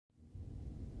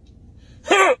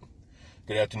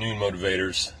Good afternoon,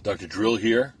 motivators. Dr. Drill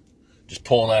here. Just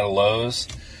pulling out of Lowe's.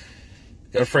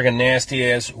 Got a friggin'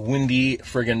 nasty-ass, windy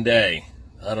friggin' day.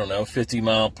 I don't know,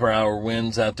 50-mile-per-hour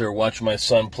winds out there watching my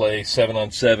son play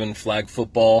 7-on-7 flag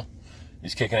football.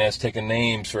 He's kicking ass, taking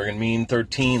names. Friggin' mean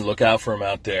 13. Look out for him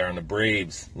out there on the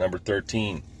Braves, number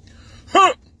 13.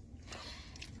 Huh!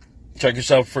 Check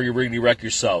yourself before you really wreck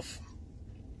yourself.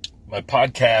 My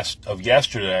podcast of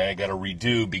yesterday, I got to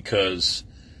redo because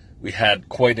we had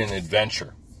quite an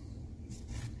adventure.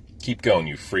 Keep going,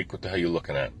 you freak. What the hell are you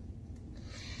looking at?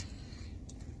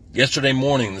 Yesterday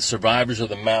morning, the survivors of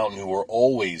the mountain who were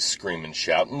always screaming,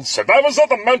 shouting, "Survivors of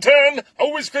the mountain,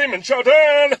 always screaming,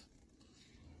 shouting!"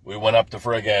 We went up to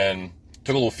friggin',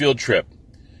 took a little field trip.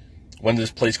 Went to this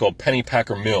place called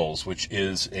Pennypacker Mills, which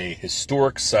is a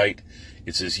historic site.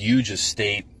 It's this huge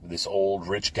estate, this old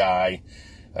rich guy,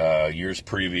 years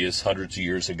previous, hundreds of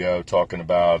years ago, talking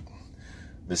about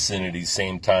vicinity,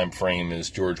 same time frame as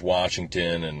George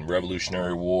Washington and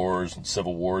Revolutionary Wars and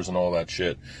Civil Wars and all that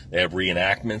shit. They have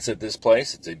reenactments at this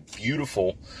place. It's a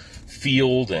beautiful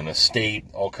field and estate,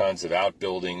 all kinds of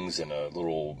outbuildings and a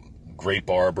little grape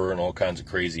arbor and all kinds of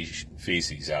crazy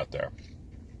feces out there.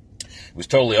 It was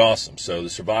totally awesome. So the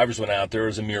survivors went out there. It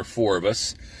was a mere 4 of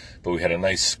us, but we had a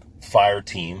nice fire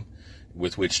team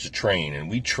with which to train. And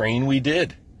we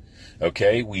did.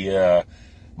 Okay, we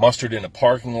mustered in a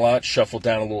parking lot, shuffled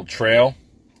down a little trail.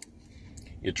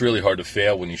 It's really hard to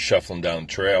fail when you're shuffling down the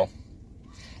trail.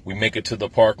 We make it to the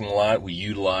parking lot. We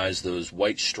utilize those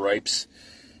white stripes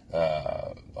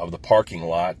of the parking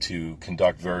lot to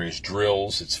conduct various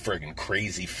drills. It's friggin'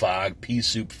 crazy fog, pea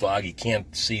soup fog. You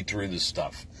can't see through this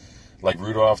stuff. Like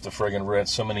Rudolph the friggin' red,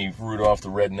 so many Rudolph the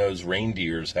red-nosed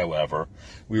reindeers, however,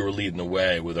 we were leading the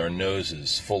way with our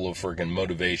noses full of friggin'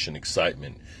 motivation,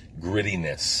 excitement,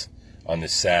 grittiness on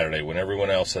this Saturday when everyone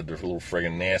else had their little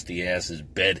friggin' nasty asses,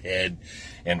 bedhead,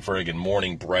 and friggin'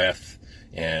 morning breath,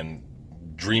 and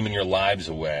dreaming your lives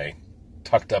away,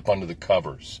 tucked up under the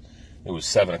covers. It was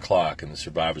 7 o'clock, and the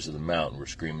survivors of the mountain were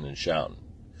screaming and shouting.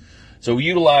 So we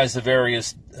utilized the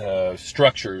various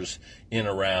structures in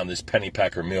around this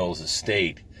Pennypacker Mills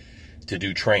estate to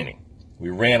do training. We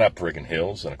ran up friggin'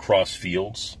 hills and across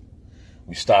fields.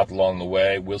 We stopped along the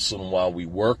way, whistling while we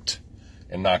worked,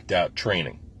 and knocked out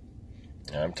training.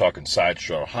 I'm talking side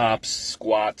shoulder hops,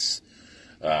 squats.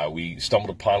 We stumbled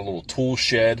upon a little tool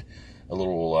shed, a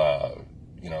little,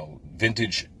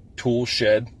 vintage tool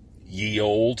shed, ye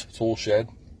old tool shed.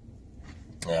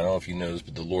 I don't know if you know this,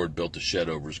 but the Lord built the shed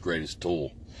over his greatest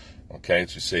tool. Okay,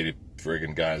 so we say to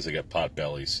friggin' guys, they got pot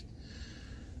bellies.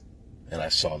 And I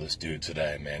saw this dude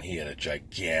today, man. He had a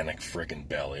gigantic friggin'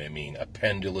 belly. I mean, a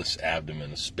pendulous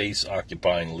abdomen, a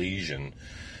space-occupying lesion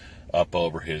up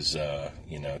over his,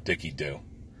 dicky-do.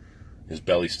 His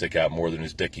belly stick out more than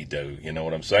his dicky-do. You know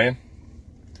what I'm saying?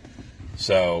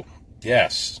 So,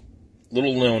 yes,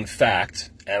 little known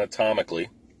fact, anatomically,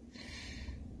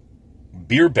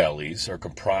 beer bellies are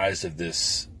comprised of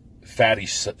this fatty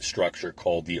structure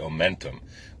called the omentum,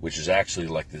 which is actually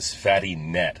like this fatty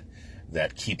net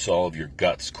that keeps all of your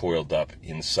guts coiled up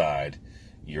inside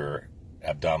your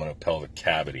abdominopelvic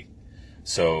cavity.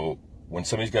 So when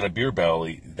somebody's got a beer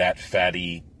belly, that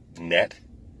fatty net,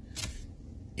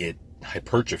 it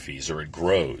hypertrophies or it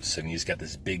grows, and he's got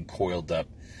this big coiled up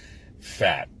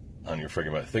fat on your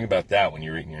friggin' belly. Think about that when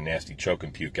you're eating your nasty choke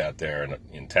and puke out there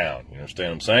in town. You understand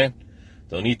what I'm saying?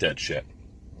 Don't eat that shit.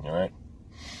 All right?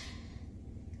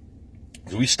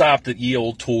 So we stopped at ye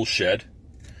old tool shed,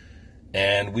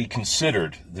 and we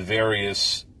considered the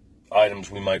various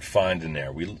items we might find in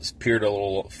there. We peered our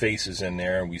little faces in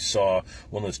there, and we saw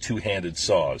one of those two-handed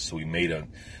saws. So we made a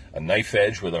knife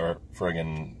edge with our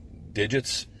friggin'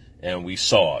 digits, and we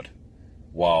sawed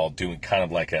while doing kind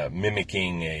of like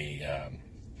mimicking a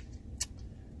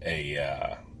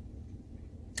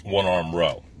one-arm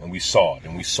row. And we sawed,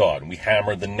 and we sawed, and we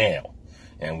hammered the nail,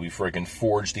 and we friggin'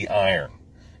 forged the iron,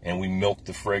 and we milked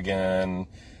the friggin'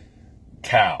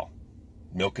 cow,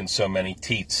 milking so many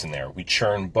teats in there. We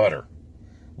churned butter.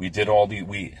 We did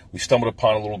we stumbled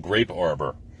upon a little grape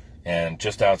arbor, and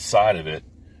just outside of it,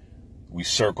 we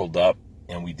circled up,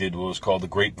 and we did what was called the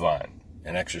grapevine,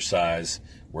 an exercise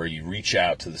where you reach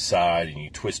out to the side and you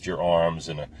twist your arms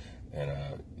in a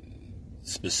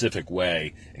specific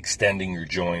way, extending your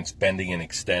joints, bending and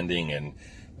extending, and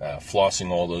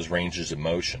flossing all those ranges of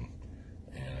motion,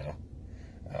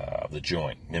 of the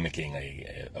joint, mimicking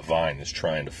a vine that's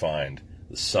trying to find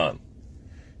the sun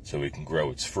so it can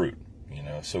grow its fruit.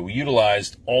 So we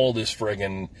utilized all this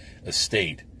friggin'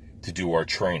 estate to do our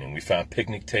training. We found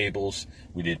picnic tables.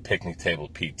 We did picnic table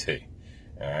PT.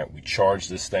 All right, we charged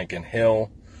this stinking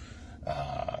hill.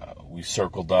 We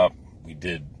circled up, We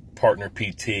did partner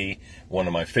PT. One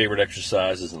of my favorite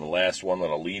exercises, and the last one that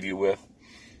I'll leave you with,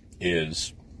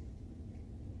 is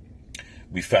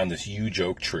we found this huge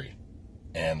oak tree,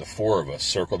 and the four of us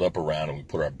circled up around, and we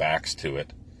put our backs to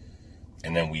it,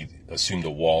 and then we assumed a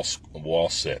wall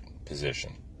sit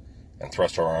position and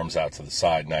thrust our arms out to the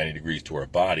side 90 degrees to our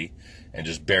body and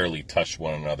just barely touched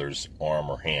one another's arm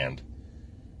or hand.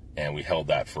 And we held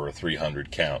that for a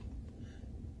 300 count.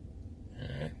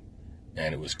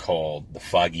 And it was called the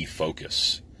Foggy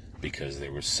Focus because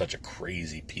there was such a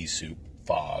crazy pea soup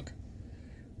fog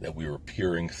that we were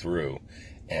peering through.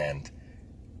 And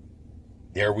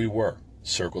there we were,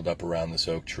 circled up around this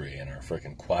oak tree, and our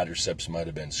freaking quadriceps might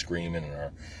have been screaming,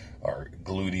 and our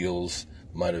gluteals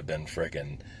might have been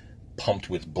freaking pumped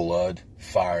with blood,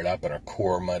 fired up, and our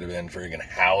core might have been freaking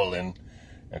howling,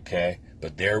 okay?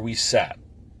 But there we sat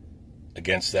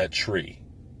against that tree,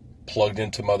 plugged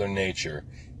into Mother Nature,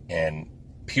 and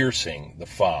piercing the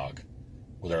fog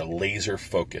with our laser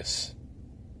focus,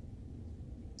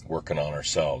 working on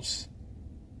ourselves.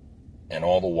 And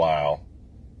all the while,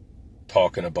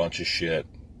 talking a bunch of shit,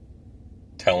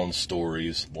 telling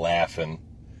stories, laughing,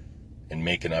 and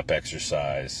making up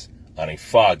exercise on a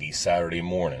foggy Saturday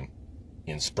morning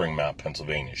in Springmount,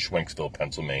 Pennsylvania, Schwenksville,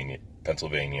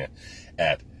 Pennsylvania,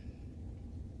 at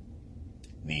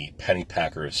the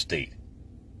Pennypacker Estate.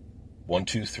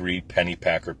 123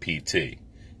 Pennypacker PT.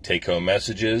 Take-home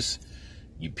messages: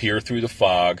 you peer through the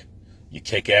fog, you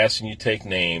kick ass and you take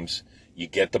names, you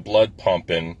get the blood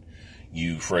pumping,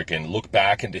 you frickin' look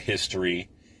back into history,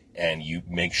 and you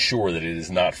make sure that it is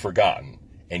not forgotten,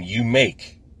 and you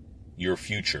make your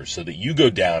future so that you go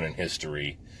down in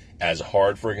history as a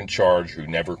hard friggin' charge who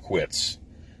never quits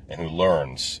and who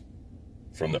learns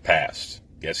from the past.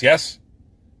 Yes?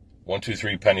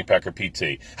 123 Pennypacker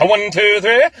PT.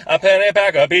 123 a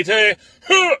Pennypacker PT.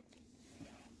 Huh!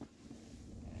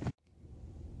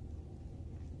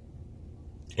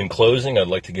 In closing, I'd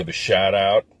like to give a shout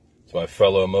out to my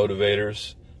fellow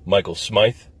motivators, Michael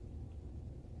Smythe,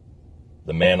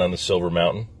 the man on the Silver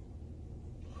Mountain.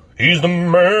 He's the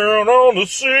man on the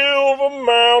Silver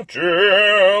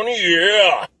Mountain,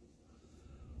 yeah.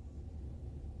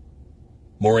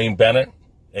 Maureen Bennett,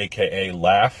 a.k.a.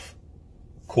 Laugh,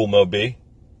 Cool Mo B.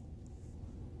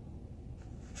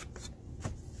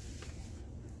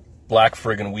 Black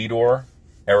friggin' Weedor,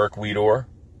 Eric Weedor.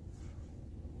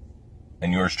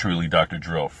 And yours truly, Dr.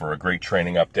 Drill, for a great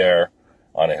training up there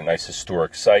on a nice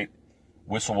historic site.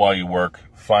 Whistle while you work.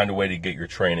 Find a way to get your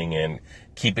training in.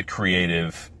 Keep it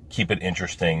creative. Keep it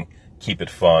interesting. Keep it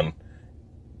fun.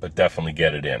 But definitely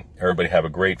get it in. Everybody have a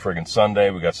great friggin'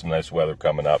 Sunday. We got some nice weather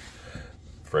coming up.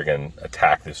 Friggin'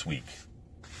 attack this week.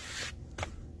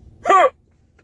 Huh!